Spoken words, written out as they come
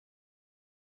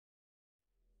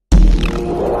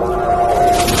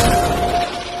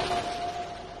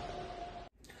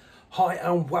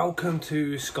and welcome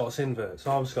to Scott's Inverts.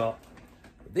 I'm Scott.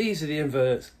 These are the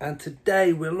inverts, and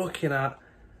today we're looking at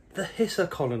the hisser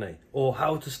colony, or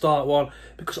how to start one,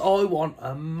 because I want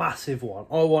a massive one.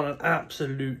 I want an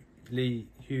absolutely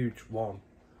huge one.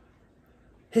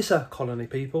 Hisser colony,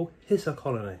 people. Hisser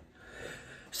colony.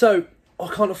 So I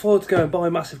can't afford to go and buy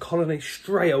a massive colony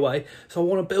straight away, so I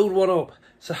want to build one up.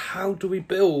 So how do we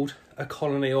build a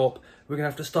colony up? We're going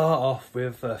to have to start off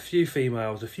with a few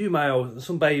females, a few males and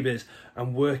some babies,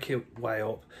 and work it way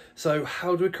up. So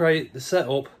how do we create the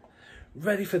setup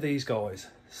ready for these guys?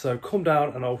 So come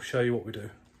down and I'll show you what we do.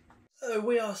 So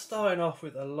we are starting off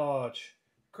with a large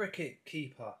cricket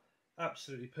keeper.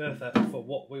 Absolutely perfect for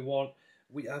what we want.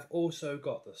 We have also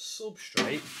got the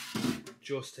substrate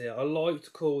just here. I like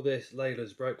to call this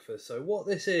Layla's breakfast. So what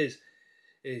this is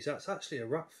that's actually a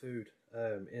wrap food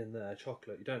in there,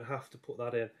 chocolate. You don't have to put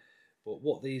that in. But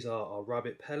what these are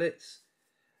rabbit pellets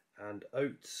and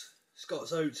oats,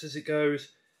 Scott's oats as it goes,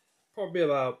 probably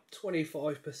about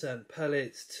 25%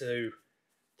 pellets to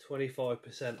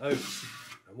 25% oats.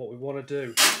 And what we want to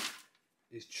do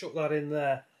is chuck that in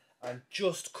there and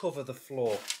just cover the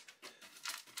floor.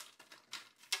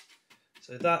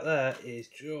 So that there is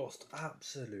just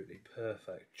absolutely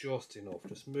perfect, just enough.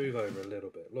 Just move over a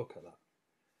little bit, look at that.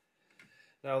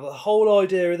 Now the whole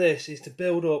idea of this is to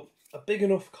build up a big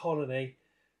enough colony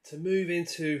to move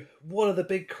into one of the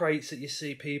big crates that you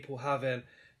see people having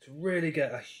to really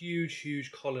get a huge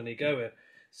colony going.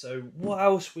 So what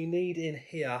else we need in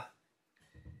here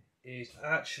is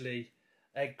actually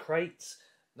egg crates.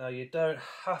 Now you don't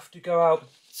have to go out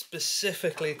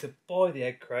specifically to buy the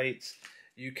egg crates.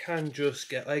 You can just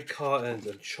get egg cartons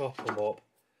and chop them up.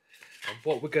 And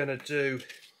what we're going to do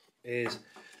is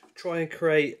try and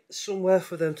create somewhere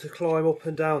for them to climb up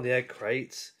and down the egg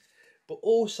crates, but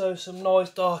also some nice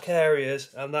dark areas,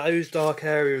 and those dark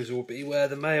areas will be where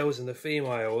the males and the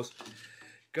females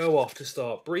go off to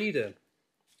start breeding.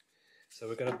 So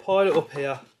we're going to pile it up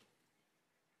here,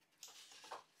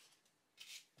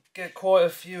 get quite a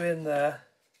few in there,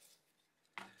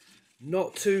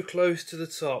 not too close to the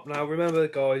top. Now remember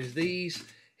guys, these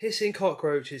hissing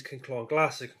cockroaches can climb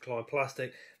glass, they can climb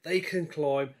plastic, they can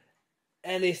climb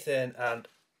anything and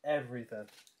everything.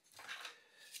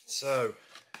 So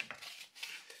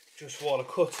just want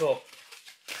to cut up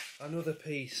another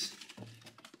piece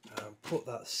and put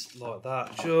that like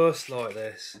that, just like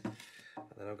this, and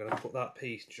then I'm going to put that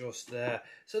piece just there.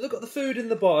 So they've got the food in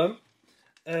the bottom.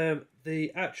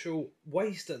 The actual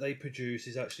waste that they produce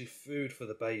is actually food for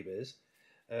the babies.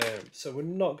 So we're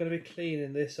not going to be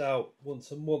cleaning this out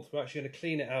once a month. We're actually going to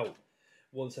clean it out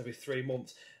once every 3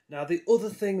 months. Now the other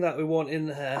thing that we want in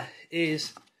there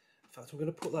is, in fact I'm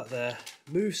going to put that there,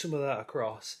 move some of that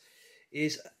across,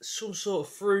 is some sort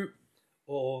of fruit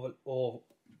or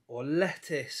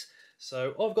lettuce.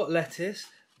 So I've got lettuce.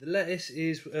 The lettuce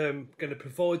is going to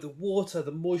provide the water,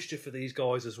 the moisture for these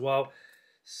guys as well.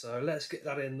 So let's get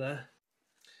that in there.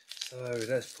 So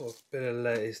let's put a bit of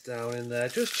lettuce down in there.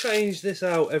 Just change this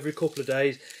out every couple of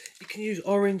days. You can use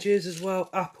oranges as well,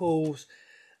 apples,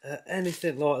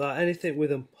 anything like that, anything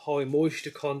with a high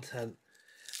moisture content.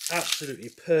 Absolutely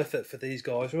perfect for these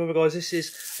guys. Remember guys, this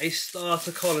is a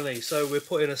starter colony, so we're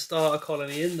putting a starter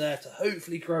colony in there to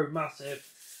hopefully grow massive,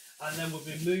 and then we'll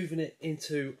be moving it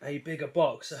into a bigger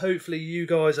box. So hopefully you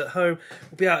guys at home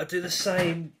will be able to do the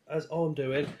same as I'm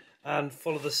doing and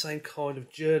follow the same kind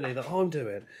of journey that I'm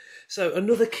doing. So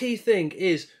another key thing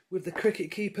is with the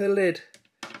cricket keeper lid,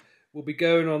 will be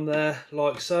going on there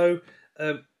like so.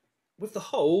 With the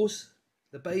holes,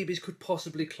 the babies could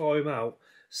possibly climb out.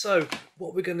 So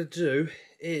what we're going to do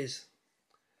is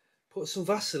put some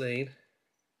Vaseline,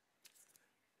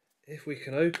 if we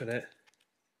can open it,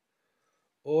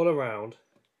 all around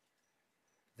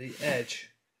the edge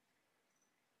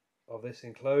of this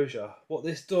enclosure. What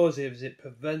this does is it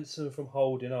prevents them from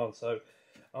holding on. So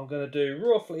I'm going to do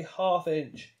roughly ½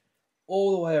 inch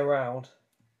all the way around.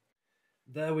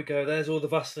 There we go, there's all the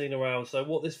Vaseline around. So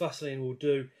what this Vaseline will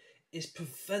do is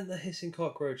prevent the hissing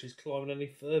cockroaches climbing any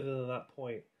further than that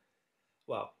point.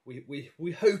 Well, we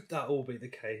hope that will be the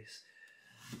case.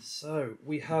 So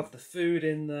we have the food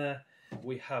in there,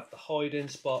 we have the hiding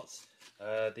spots,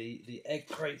 the egg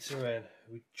crates are in.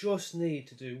 We just need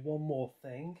to do one more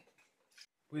thing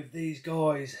with these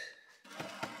guys.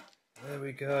 There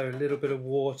we go, a little bit of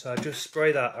water, just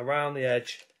spray that around the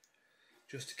edge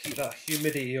just to keep that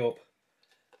humidity up.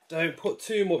 Don't put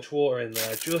too much water in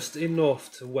there, just enough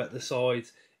to wet the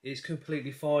sides is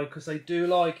completely fine, because they do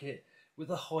like it with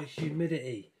a high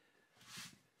humidity.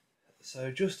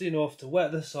 So just enough to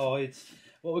wet the sides.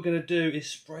 What we're going to do is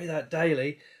spray that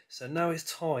daily. So now it's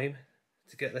time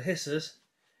to get the hissers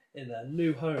in their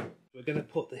new home. We're going to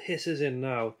put the hissers in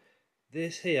now.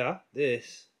 This here,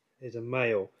 this is a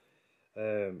male,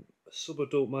 a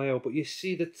sub-adult male, but you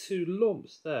see the two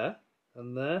lumps there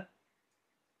and there?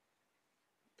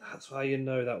 That's how you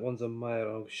know that one's a male.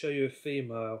 I'll show you a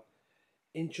female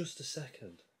in just a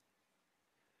second.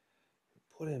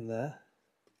 Put him there.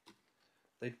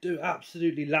 They do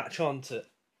absolutely latch on to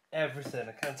everything.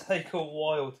 It can take a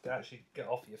while to actually get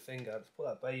off your finger. Let's put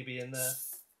that baby in there.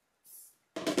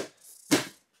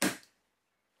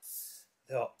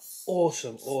 They are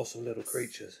awesome, awesome little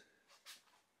creatures.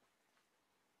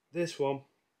 This one,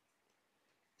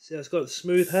 see how it's got a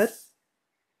smooth head?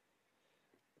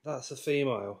 That's a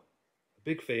female, a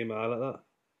big female like that.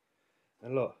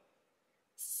 And look,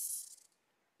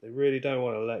 they really don't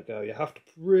want to let go. You have to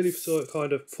really sort of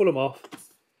kind of pull them off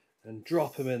and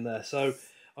drop them in there. So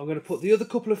I'm going to put the other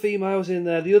couple of females in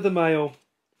there, the other male,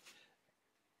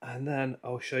 and then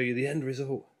I'll show you the end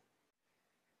result.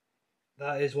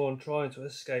 That is one trying to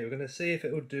escape. We're going to see if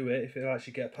it will do it, if it will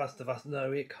actually get past the vast.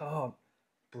 No, it can't.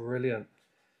 Brilliant.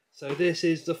 So this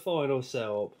is the final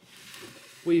setup.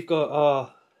 We've got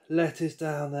our lettuce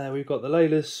down there. We've got the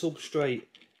Layla's substrate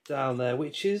down there,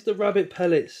 which is the rabbit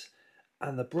pellets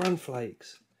and the bran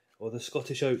flakes, or the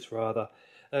Scottish oats rather.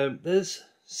 There's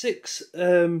 6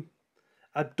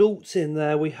 adults in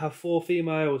there. We have 4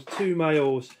 females, 2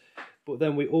 males, but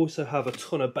then we also have a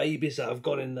ton of babies that have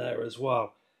gone in there as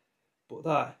well. But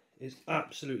that is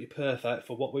absolutely perfect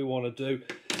for what we want to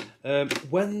do.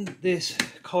 When this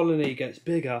colony gets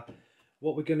bigger,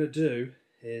 what we're going to do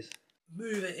is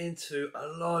move it into a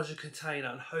larger container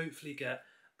and hopefully get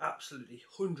absolutely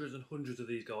hundreds and hundreds of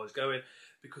these guys going,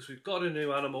 because we've got a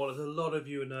new animal. As a lot of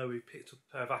you know, we've picked up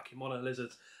a pair of vacuum monitor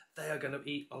lizards. They are going to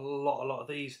eat a lot of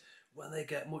these when they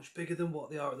get much bigger than what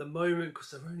they are at the moment,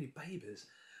 because they're only babies.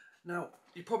 Now,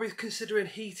 you're probably considering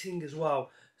heating as well.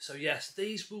 So yes,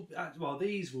 these will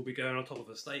be going on top of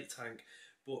a snake tank.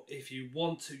 But if you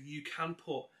want to, you can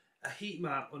put a heat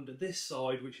mat under this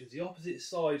side, which is the opposite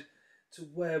side to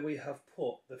where we have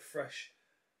put the fresh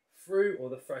fruit or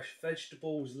the fresh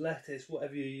vegetables, lettuce,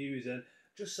 whatever you're using,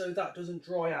 just so that doesn't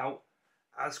dry out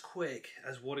as quick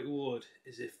as what it would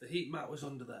is if the heat mat was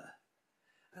under there.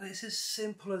 And it's as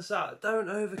simple as that. Don't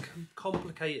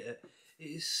overcomplicate it. It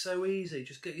is so easy.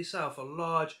 Just get yourself a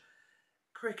large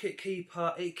cricket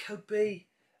keeper. It could be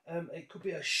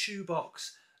a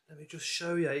shoebox. Let me just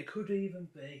show you. It could even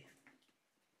be,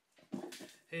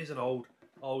 here's an old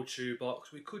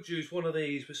shoebox. We could use one of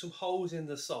these with some holes in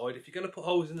the side. If you're going to put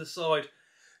holes in the side,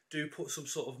 do put some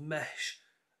sort of mesh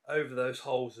over those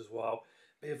holes as well.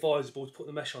 Be advisable to put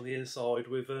the mesh on the inside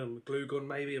with glue gun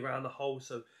maybe around the hole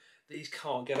so these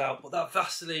can't get out. But that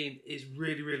Vaseline is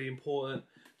really, really important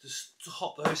to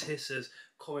stop those hissers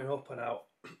coming up and out.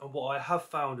 And what I have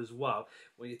found as well,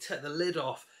 when you take the lid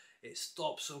off, it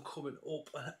stops them coming up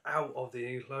and out of the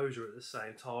enclosure at the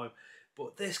same time.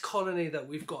 But this colony that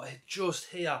we've got just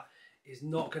here is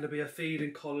not going to be a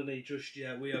feeding colony just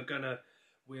yet. We are going to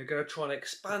try and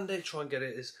expand it, try and get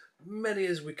it as many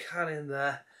as we can in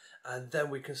there, and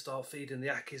then we can start feeding the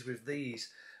ackies with these.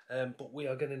 But we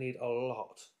are going to need a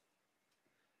lot.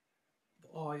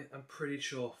 But I am pretty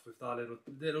chuffed with that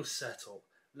little setup.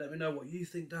 Let me know what you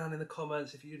think down in the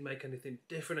comments. If you'd make anything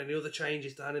different, any other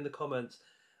changes down in the comments,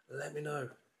 let me know.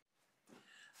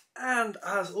 And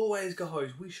as always, guys,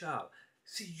 we shall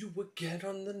see you again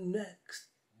on the next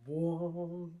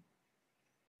one.